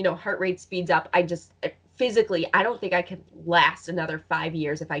again. You know, heart rate speeds up. Physically, I don't think I could last another 5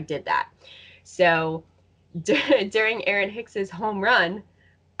 years if I did that. So during Aaron Hicks's home run,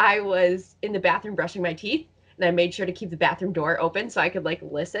 I was in the bathroom brushing my teeth, and I made sure to keep the bathroom door open so I could like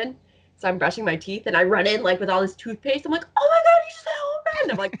listen. So I'm brushing my teeth, and I run in like with all this toothpaste. I'm like, oh my God, he just hit a home run.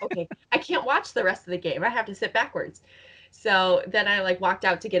 And I'm like, okay, I can't watch the rest of the game. I have to sit backwards. So then I like walked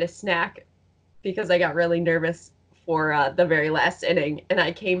out to get a snack because I got really nervous for the very last inning. And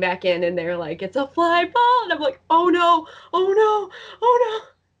I came back in, and they're like, it's a fly ball. And I'm like, oh no, oh no, oh no.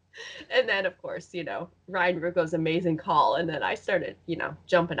 And then, of course, you know, Ryan Ruocco's amazing call. And then I started, you know,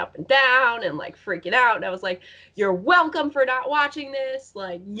 jumping up and down and like freaking out. And I was like, you're welcome for not watching this.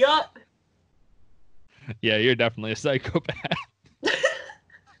 Like, yup. Yeah, you're definitely a psychopath.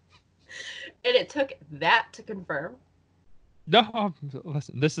 And it took that to confirm. No,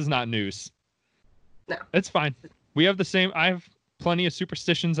 listen, this is not news. No. It's fine. We have the same. I have plenty of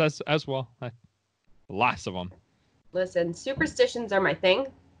superstitions as well. Lots of them. Listen, superstitions are my thing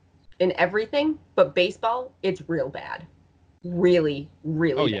in everything, but baseball, it's real bad. Really,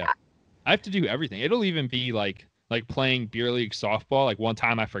 really Oh bad. yeah. I have to do everything. It'll even be like playing beer league softball. Like one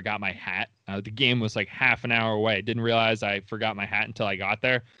time I forgot my hat. The game was like half an hour away. Didn't realize I forgot my hat until I got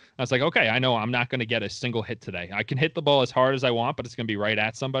there. I was like, okay, I know I'm not going to get a single hit today. I can hit the ball as hard as I want, but it's going to be right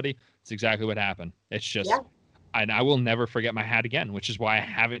at somebody. It's exactly what happened. It's just, Yeah. and I will never forget my hat again, which is why I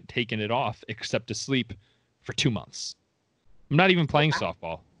haven't taken it off except to sleep for 2 months. I'm not even playing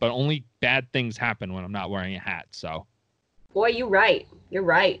softball, but only bad things happen when I'm not wearing a hat. So, Boy, you're right. You're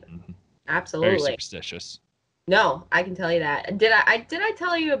right. Mhm. very Absolutely. superstitious. No, I can tell you that. Did I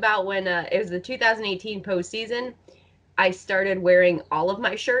tell you about when it was the 2018 postseason? I started wearing all of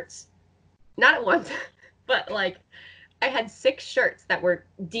my shirts, not at once, but like I had 6 shirts that were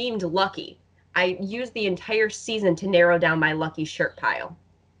deemed lucky. I used the entire season to narrow down my lucky shirt pile.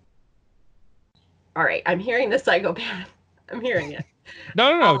 All right, I'm hearing the psychopath. I'm hearing it.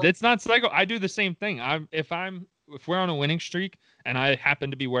 No. It's not psycho. I do the same thing. If we're on a winning streak and I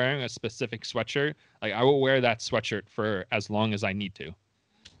happen to be wearing a specific sweatshirt, like I will wear that sweatshirt for as long as I need to.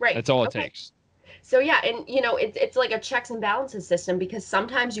 Right. That's all it Okay. takes. So yeah, and you know, it's like a checks and balances system because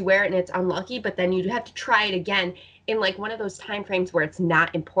sometimes you wear it and it's unlucky, but then you have to try it again in like one of those time frames where it's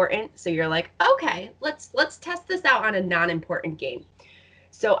not important. So you're like, okay, let's test this out on a non-important game.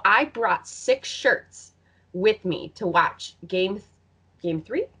 So I brought 6 shirts with me to watch game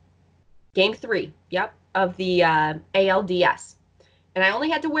 3, yep, of the ALDS, and I only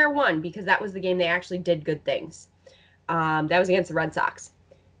had to wear one because that was the game they actually did good things. That was against the Red Sox.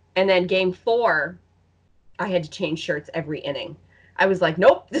 And then game 4, I had to change shirts every inning. I was like,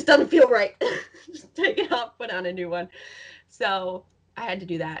 nope, this doesn't feel right. Just take it off, put on a new one. So I had to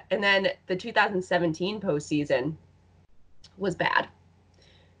do that. And then the 2017 postseason was bad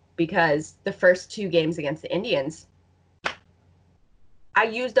because the first 2 games against the Indians, I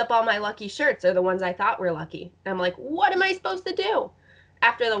used up all my lucky shirts, or the ones I thought were lucky. And I'm like, what am I supposed to do?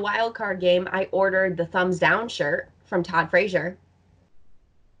 After the wild card game, I ordered the thumbs down shirt from Todd Frazier.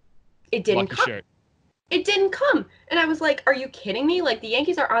 It didn't Lucky come. shirt. It didn't come. And I was like, are you kidding me? Like, the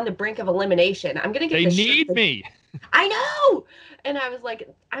Yankees are on the brink of elimination. I'm going to get They this need shirt. me. I know. And I was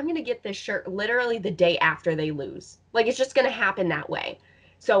like, I'm going to get this shirt literally the day after they lose. Like, it's just going to happen that way.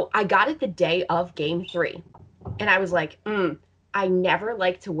 So I got it the day of game 3. And I was like, I never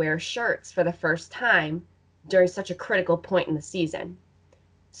like to wear shirts for the first time during such a critical point in the season.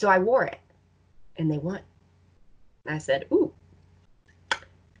 So I wore it. And they won. And I said, ooh,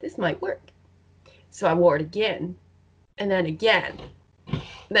 this might work. So I wore it again, and then again, and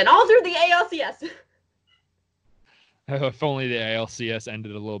then all through the ALCS. If only the ALCS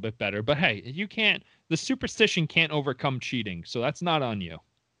ended a little bit better. But hey, you can't. the superstition can't overcome cheating, so that's not on you.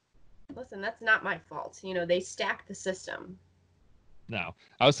 Listen, that's not my fault. You know, they stack the system. No,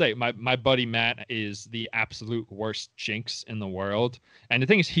 I would say my buddy Matt is the absolute worst jinx in the world. And the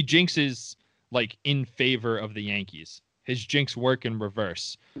thing is, he jinxes like in favor of the Yankees. His jinx work in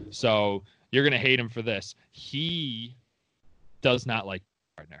reverse. So you're going to hate him for this. He does not like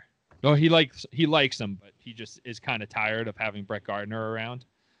Gardner. No, he likes him, but he just is kind of tired of having Brett Gardner around.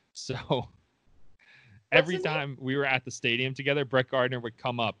 So every time we were at the stadium together, Brett Gardner would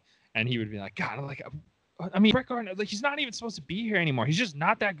come up and he would be like, God, Brett Gardner, like, he's not even supposed to be here anymore. He's just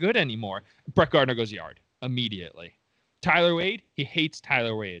not that good anymore. Brett Gardner goes yard immediately. Tyler Wade, he hates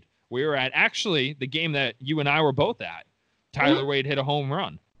Tyler Wade. We were at actually the game that you and I were both at. Tyler Wade hit a home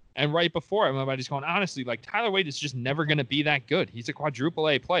run. And right before, everybody's going, honestly, like, Tyler Wade is just never going to be that good. He's a quadruple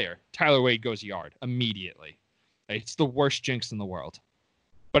A player. Tyler Wade goes yard immediately. It's the worst jinx in the world.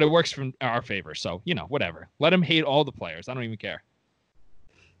 But it works from our favor. So, you know, whatever. Let him hate all the players. I don't even care.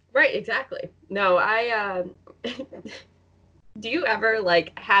 Right, exactly. No, do you ever,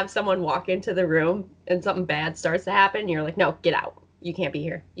 like, have someone walk into the room and something bad starts to happen and you're like, no, get out. You can't be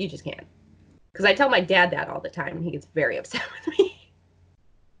here. You just can't. Because I tell my dad that all the time and he gets very upset with me.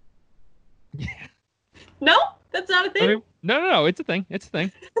 Yeah. No? That's not a thing? I mean, no. It's a thing. It's a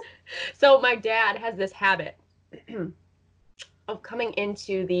thing. So my dad has this habit of coming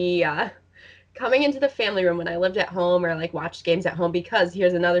into the family room when I lived at home or like watched games at home, because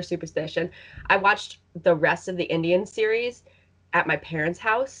here's another superstition. I watched the rest of the Indian series at my parents'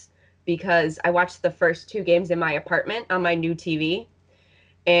 house because I watched the first 2 games in my apartment on my new TV.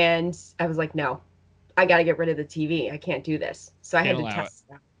 And I was like, no, I got to get rid of the TV. I can't do this. So I had to test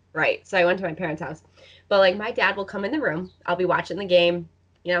it out. Right. So I went to my parents' house. But like my dad will come in the room. I'll be watching the game,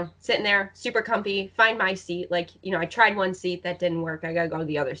 you know, sitting there, super comfy, find my seat. Like, you know, I tried one seat, that didn't work. I got to go to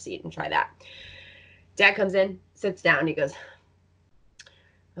the other seat and try that. Dad comes in, sits down, he goes,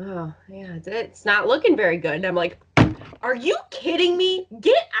 oh, yeah, it's not looking very good. And I'm like, are you kidding me?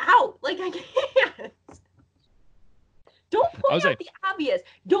 Get out. Like, I can't. Don't point out the obvious.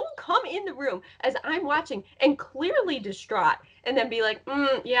 Don't come in the room as I'm watching and clearly distraught and then be like,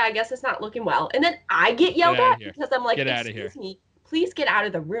 yeah, I guess it's not looking well. And then I get yelled at because I'm like, excuse me, please get out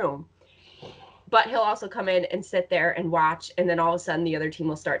of the room. But he'll also come in and sit there and watch. And then all of a sudden the other team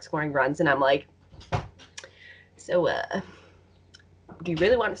will start scoring runs. And I'm like, so, do you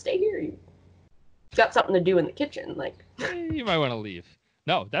really want to stay here? You got something to do in the kitchen. Like, you might want to leave.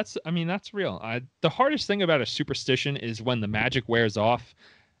 No, that's real. The hardest thing about a superstition is when the magic wears off.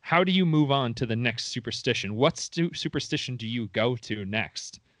 How do you move on to the next superstition? What superstition do you go to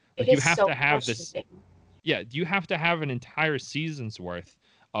next? Like, you have to have this. Yeah, you have to have an entire season's worth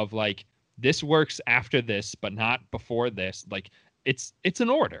of like, this works after this, but not before this. Like, it's an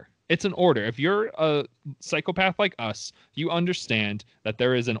order. It's an order. If you're a psychopath like us, you understand that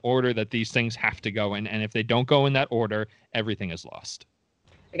there is an order that these things have to go in. And if they don't go in that order, everything is lost.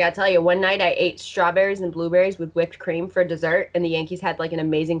 I gotta tell you, one night I ate strawberries and blueberries with whipped cream for dessert, and the Yankees had like an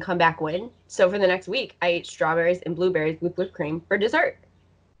amazing comeback win. So for the next week, I ate strawberries and blueberries with whipped cream for dessert.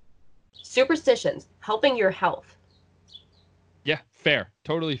 Superstitions, helping your health. Yeah, fair.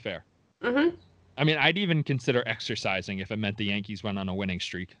 Totally fair. Mm-hmm. I mean, I'd even consider exercising if it meant the Yankees went on a winning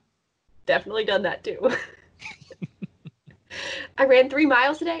streak. Definitely done that too. I ran 3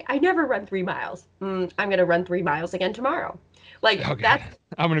 miles today. I never run 3 miles. I'm going to run 3 miles again tomorrow. Like, okay.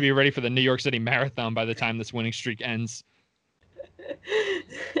 I'm going to be ready for the New York City Marathon by the time this winning streak ends.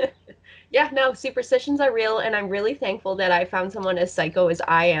 Yeah, no, superstitions are real, and I'm really thankful that I found someone as psycho as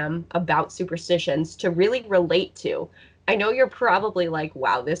I am about superstitions to really relate to. I know you're probably like,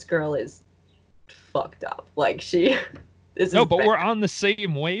 wow, this girl is fucked up. Like, but we're on the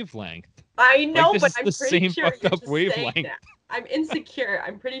same wavelength. I know, like, but I'm pretty sure you're just wavelength. saying that. I'm insecure.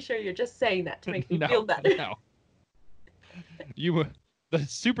 I'm pretty sure you're just saying that to make me feel better. No. The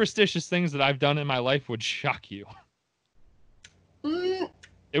superstitious things that I've done in my life would shock you.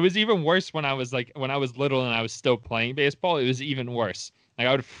 It was even worse when I was little and I was still playing baseball. It was even worse. Like,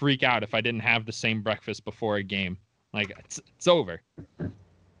 I would freak out if I didn't have the same breakfast before a game. Like, it's over.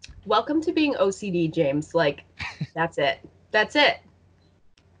 Welcome to being OCD, James. Like, that's it. That's it.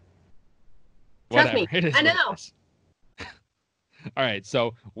 Trust me. I know. All right.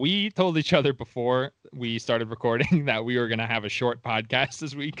 So we told each other before we started recording that we were going to have a short podcast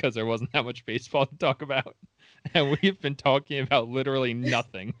this week because there wasn't that much baseball to talk about. And we've been talking about literally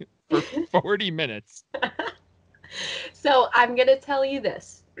nothing for 40 minutes. So I'm going to tell you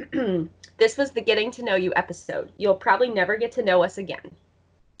this. This was the getting to know you episode. You'll probably never get to know us again.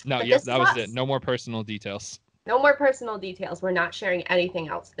 No, yeah, that was it. No more personal details. No more personal details. We're not sharing anything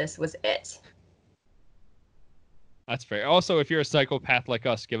else. This was it. That's fair. Also, if you're a psychopath like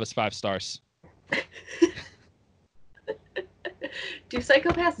us, give us 5 stars. Do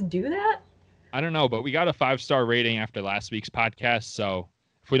psychopaths do that? I don't know, but we got a 5-star rating after last week's podcast, so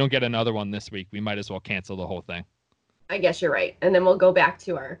if we don't get another one this week, we might as well cancel the whole thing. I guess you're right. And then we'll go back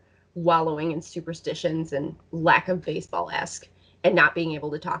to our wallowing in superstitions and lack of baseball-esque and not being able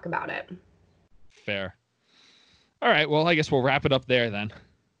to talk about it. Fair. All right, well, I guess we'll wrap it up there then.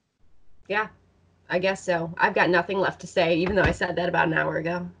 Yeah, I guess so. I've got nothing left to say, even though I said that about an hour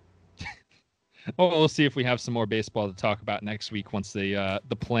ago. Well, we'll see if we have some more baseball to talk about next week once the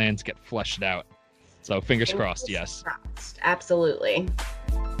plans get fleshed out. So fingers crossed, yes. Crossed. Absolutely.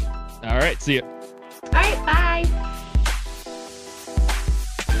 All right, see you. All right, bye.